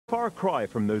Far cry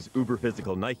from those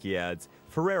uber-physical Nike ads,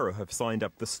 Ferrero have signed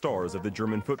up the stars of the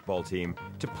German football team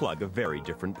to plug a very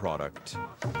different product.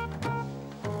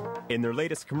 In their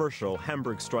latest commercial,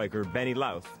 Hamburg striker Benny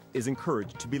Lauth is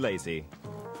encouraged to be lazy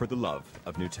for the love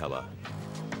of Nutella.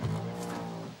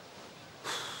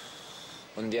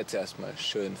 Und jetzt erstmal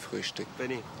schön Frühstück.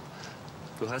 Benny,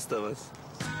 du hast da was.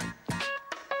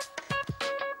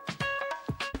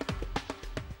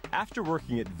 After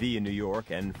working at V in New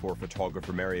York and for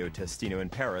photographer Mario Testino in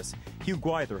Paris, Hugh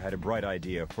Gwyther had a bright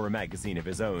idea for a magazine of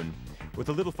his own, with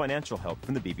a little financial help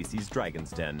from the BBC's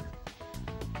Dragon's Den.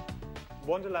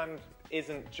 Wonderland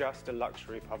isn't just a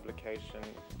luxury publication.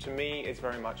 To me, it's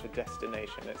very much a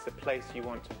destination. It's a place you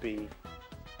want to be.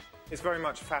 It's very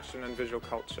much fashion and visual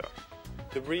culture.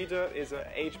 The reader is an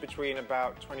age between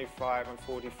about 25 and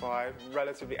 45,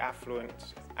 relatively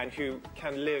affluent, and who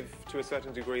can live to a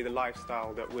certain degree the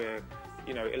lifestyle that we're,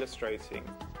 illustrating.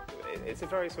 It's a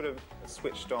very sort of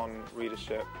switched-on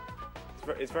readership.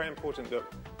 It's very important that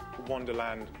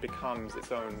Wonderland becomes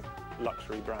its own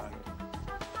luxury brand.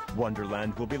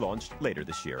 Wonderland will be launched later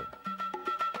this year.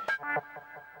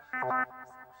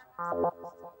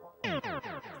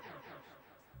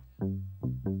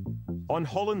 On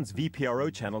Holland's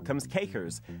VPRO channel comes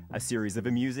Kakers, a series of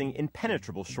amusing,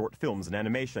 impenetrable short films and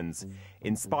animations.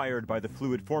 Inspired by the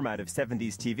fluid format of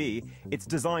 70s TV, it's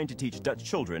designed to teach Dutch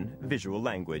children visual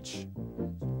language.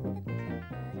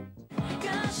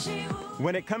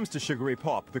 When it comes to sugary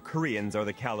pop, the Koreans are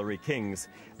the calorie kings.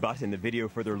 But in the video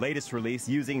for their latest release,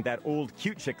 using that old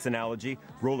cute chicks analogy,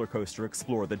 Roller Coaster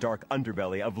explore the dark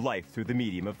underbelly of life through the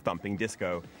medium of thumping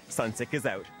disco. Sunsick is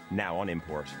out, now on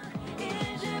import.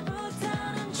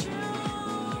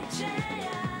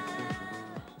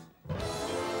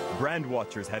 Brand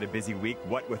watchers had a busy week,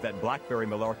 what with that BlackBerry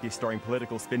malarkey starring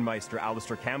political spinmeister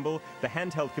Alistair Campbell, the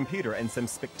handheld computer, and some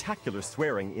spectacular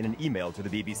swearing in an email to the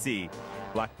BBC.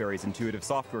 BlackBerry's intuitive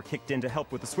software kicked in to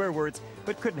help with the swear words,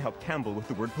 but couldn't help Campbell with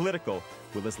the word political.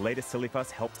 Will this latest silly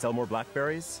fuss help sell more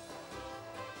BlackBerries?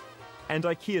 And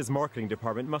IKEA's marketing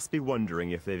department must be wondering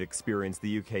if they've experienced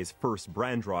the UK's first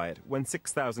brand riot when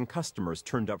 6,000 customers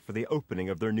turned up for the opening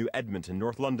of their new Edmonton,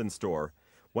 North London store.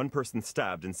 One person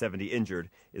stabbed and 70 injured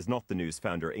is not the news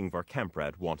founder Ingvar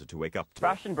Kamprad wanted to wake up to.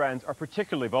 Fashion brands are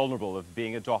particularly vulnerable of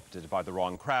being adopted by the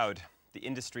wrong crowd. The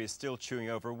industry is still chewing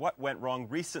over what went wrong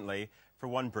recently for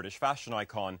one British fashion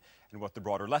icon and what the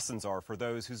broader lessons are for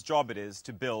those whose job it is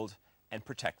to build and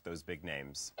protect those big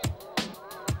names.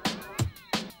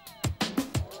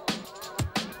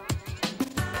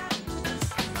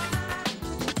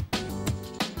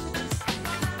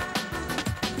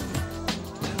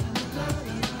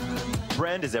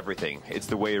 Brand is everything. It's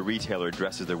the way a retailer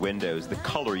dresses their windows, the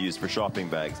color used for shopping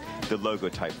bags, the logo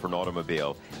type for an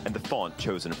automobile, and the font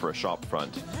chosen for a shop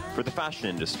front. For the fashion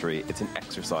industry, it's an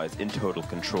exercise in total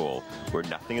control, where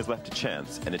nothing is left to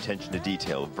chance and attention to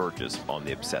detail verges on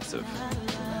the obsessive.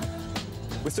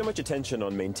 With so much attention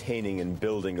on maintaining and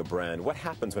building a brand, what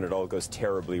happens when it all goes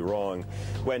terribly wrong?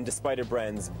 When, despite a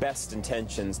brand's best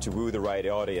intentions to woo the right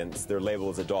audience, their label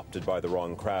is adopted by the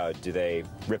wrong crowd? Do they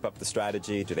rip up the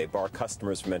strategy? Do they bar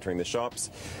customers from entering the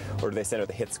shops? Or do they send out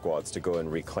the hit squads to go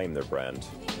and reclaim their brand?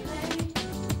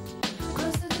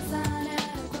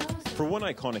 For one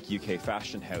iconic UK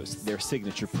fashion house, their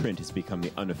signature print has become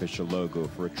the unofficial logo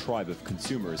for a tribe of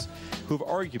consumers who have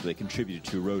arguably contributed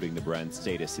to eroding the brand's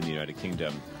status in the United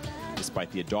Kingdom.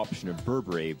 Despite the adoption of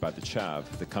Burberry by the Chav,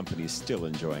 the company is still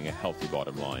enjoying a healthy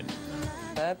bottom line.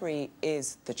 Burberry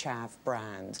is the Chav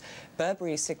brand.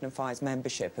 Burberry signifies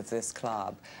membership of this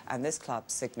club, and this club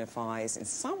signifies, in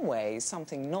some ways,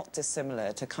 something not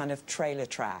dissimilar to kind of trailer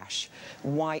trash,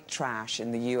 white trash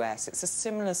in the US. It's a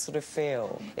similar sort of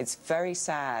feel. It's very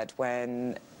sad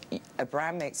when a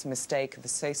brand makes a mistake of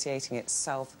associating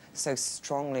itself so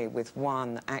strongly with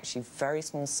one actually very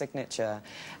small signature,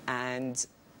 and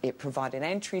it provided an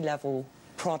entry-level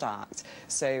product,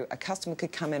 so a customer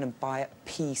could come in and buy a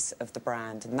piece of the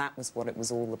brand, and that was what it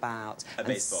was all about. A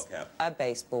baseball cap. A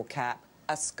baseball cap,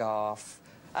 a scarf,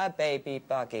 a baby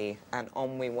buggy, and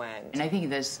on we went. And I think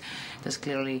there's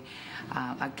clearly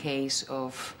a case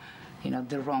of,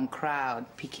 the wrong crowd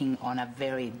picking on a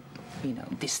very,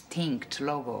 distinct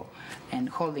logo and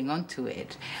holding on to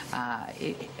it.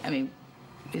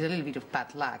 It's a little bit of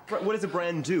bad luck. What does a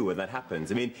brand do when that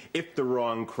happens? I mean, if the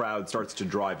wrong crowd starts to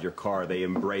drive your car, they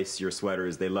embrace your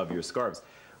sweaters, they love your scarves,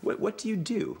 what do you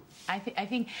do? I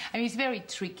think it's very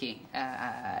tricky,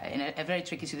 in a very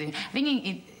tricky situation. I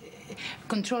think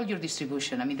control your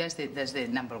distribution. That's the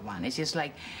number one. It's just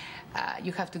like,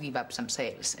 you have to give up some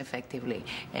sales, effectively,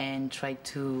 and try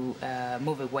to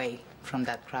move away from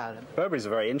that crowd. Burberry's a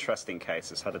very interesting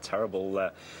case. It's had a terrible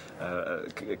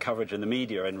coverage in the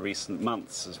media in recent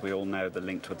months, as we all know, the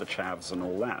link with the chavs and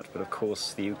all that. But of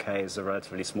course, the UK is a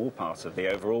relatively small part of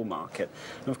the overall market.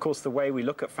 And of course, the way we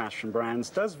look at fashion brands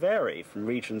does vary from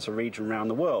region to region around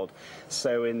the world.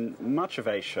 So in much of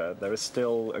Asia, there is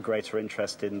still a greater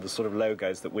interest in the sort of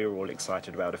logos that we were all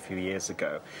excited about a few years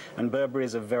ago. And Burberry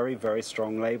is a very, very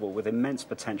strong label with immense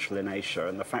potential in Asia.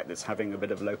 And the fact that it's having a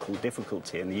bit of local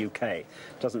difficulty in the UK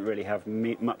doesn't really have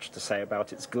much to say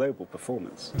about its global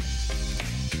performance.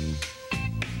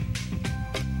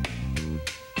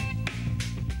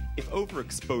 If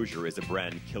overexposure is a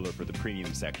brand killer for the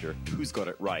premium sector, who's got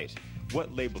it right?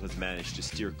 What label has managed to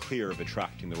steer clear of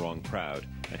attracting the wrong crowd,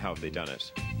 and how have they done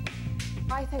it?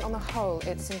 I think on the whole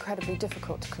it's incredibly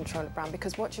difficult to control a brand,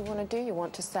 because what you want to do, you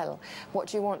want to sell. What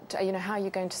do you want, you know, how are you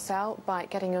going to sell? By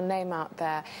getting your name out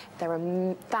there. There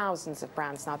are thousands of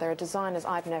brands now. There are designers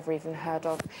I've never even heard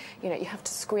of. You know, you have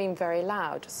to scream very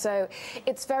loud. So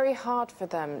it's very hard for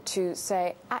them to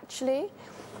say, actually,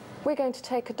 we're going to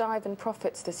take a dive in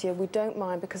profits this year. We don't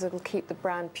mind, because it'll keep the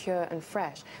brand pure and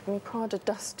fresh. I mean, Prada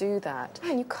does do that.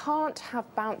 And you can't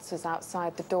have bouncers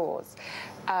outside the doors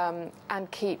and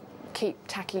keep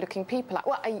tacky-looking people out.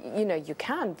 Well, you know, you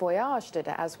can. Voyage did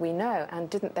it, as we know, and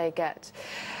didn't they get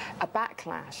a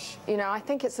backlash? You know, I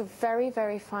think it's a very,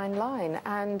 very fine line,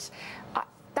 and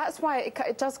that's why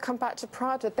it does come back to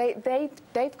Prada.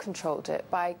 They've controlled it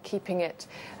by keeping it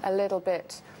a little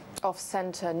bit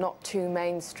off-centre, not too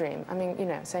mainstream. I mean, you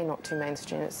know, say not too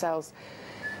mainstream, it sells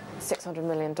 $600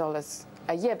 million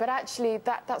a year, but actually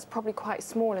that's probably quite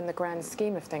small in the grand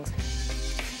scheme of things.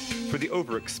 For the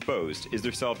overexposed, is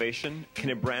there salvation? Can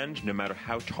a brand, no matter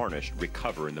how tarnished,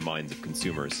 recover in the minds of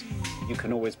consumers? You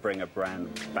can always bring a brand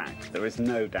back. There is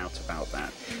no doubt about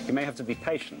that. You may have to be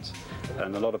patient,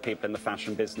 and a lot of people in the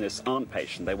fashion business aren't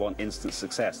patient. They want instant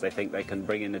success. They think they can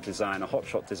bring in a designer, a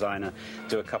hotshot designer,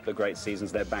 do a couple of great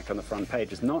seasons, they're back on the front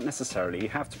pages. Not necessarily. You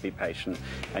have to be patient,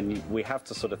 and we have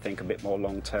to sort of think a bit more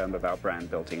long-term about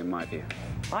brand building, in my view.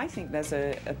 I think there's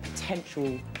a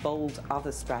potential bold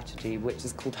other strategy, which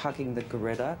is called hugging the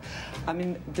gorilla. I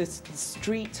mean, the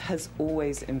street has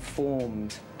always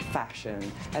informed fashion.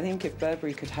 I think if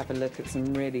Burberry could have a look at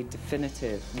some really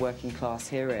definitive working class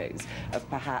heroes of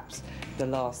perhaps the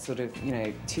last sort of, you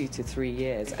know, 2 to 3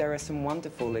 years, there are some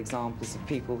wonderful examples of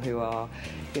people who are,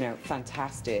 you know,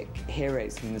 fantastic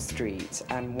heroes from the street,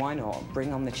 and why not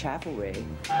bring on the cavalry?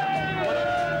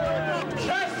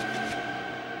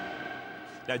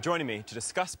 Now, joining me to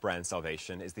discuss brand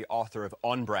salvation is the author of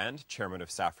On Brand, chairman of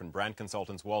Saffron Brand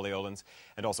Consultants, Wally Olins,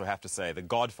 and also have to say the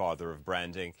godfather of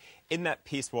branding. In that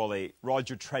piece, Wally,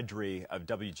 Roger Treasury of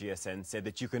WGSN said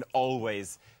that you can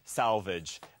always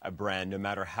salvage a brand no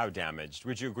matter how damaged.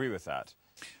 Would you agree with that?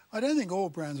 I don't think all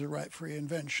brands are ripe for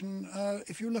reinvention.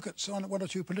 If you look at one or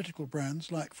two political brands,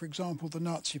 like, for example, the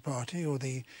Nazi Party or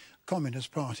the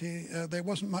Communist Party, there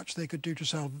wasn't much they could do to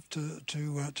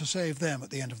save them at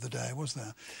the end of the day, was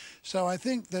there? So I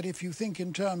think that if you think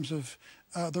in terms of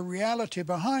the reality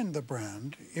behind the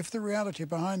brand, if the reality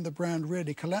behind the brand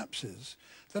really collapses,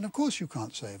 then of course you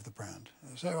can't save the brand.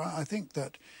 So I think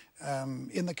that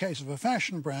in the case of a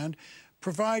fashion brand,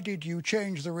 provided you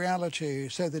change the reality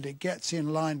so that it gets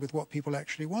in line with what people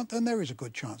actually want, then there is a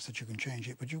good chance that you can change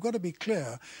it. But you've got to be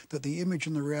clear that the image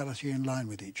and the reality are in line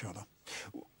with each other.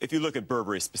 If you look at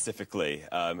Burberry specifically,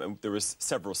 there was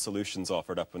several solutions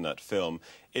offered up in that film.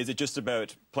 Is it just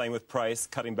about playing with price,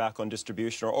 cutting back on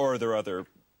distribution, or are there other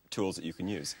tools that you can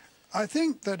use? I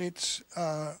think that it's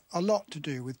a lot to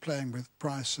do with playing with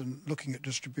price and looking at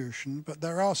distribution, but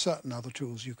there are certain other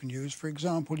tools you can use. For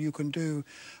example, you can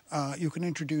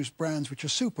introduce brands which are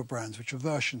super brands, which are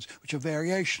versions, which are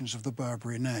variations of the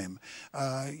Burberry name.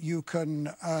 You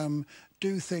can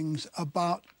do things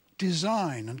about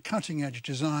design and cutting-edge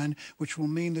design, which will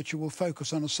mean that you will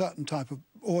focus on a certain type of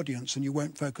audience and you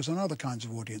won't focus on other kinds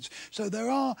of audience. So there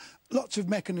are lots of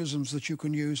mechanisms that you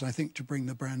can use, I think, to bring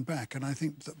the brand back. And I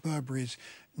think that Burberry's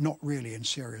not really in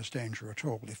serious danger at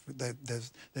all.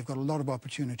 They've got a lot of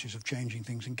opportunities of changing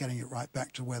things and getting it right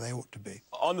back to where they ought to be.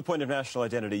 On the point of national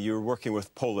identity, you're working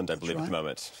with Poland, I believe, at the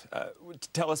moment.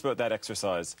 Tell us about that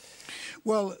exercise.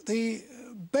 Well, the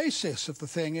basis of the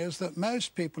thing is that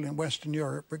most people in Western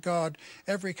Europe regard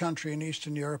every country in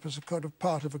Eastern Europe as a kind of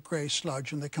part of a grey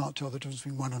sludge, and they can't tell the difference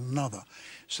between one and another.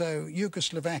 So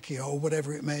Yugoslavia, or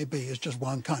whatever it may be, is just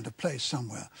one kind of place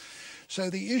somewhere. So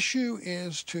the issue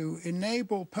is to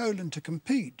enable Poland to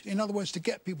compete. In other words, to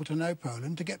get people to know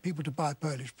Poland, to get people to buy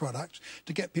Polish products,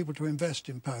 to get people to invest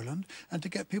in Poland, and to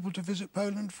get people to visit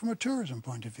Poland from a tourism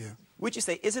point of view. Would you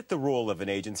say, is it the role of an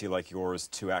agency like yours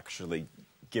to actually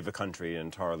give a country an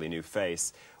entirely new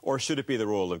face, or should it be the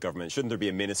role of government? Shouldn't there be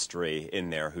a ministry in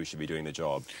there who should be doing the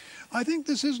job? I think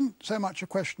this isn't so much a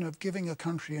question of giving a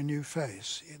country a new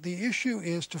face. The issue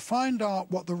is to find out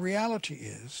what the reality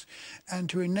is and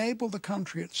to enable the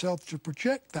country itself to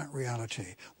project that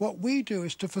reality. What we do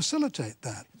is to facilitate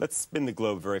that. Let's spin the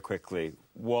globe very quickly.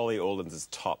 Wally Olins'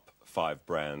 top 5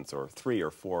 brands, or 3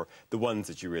 or 4, the ones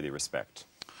that you really respect.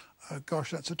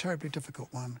 Gosh, that's a terribly difficult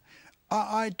one.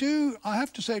 I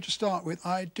have to say to start with,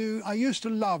 I used to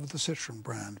love the Citroën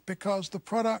brand because the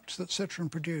products that Citroën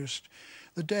produced,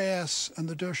 the DS and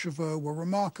the Deux Chevaux, were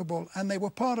remarkable, and they were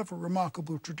part of a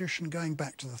remarkable tradition going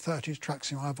back to the 30s,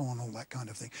 Traction Avant and all that kind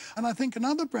of thing. And I think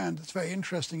another brand that's very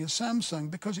interesting is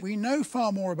Samsung, because we know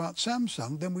far more about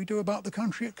Samsung than we do about the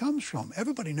country it comes from.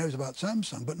 Everybody knows about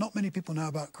Samsung, but not many people know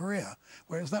about Korea,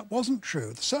 whereas that wasn't true.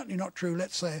 It's certainly not true,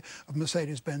 let's say, of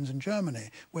Mercedes-Benz in Germany,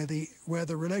 where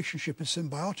the relationship is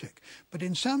symbiotic. But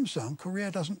in Samsung, Korea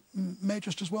may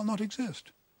just as well not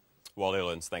exist. Wally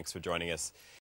Olins, thanks for joining us.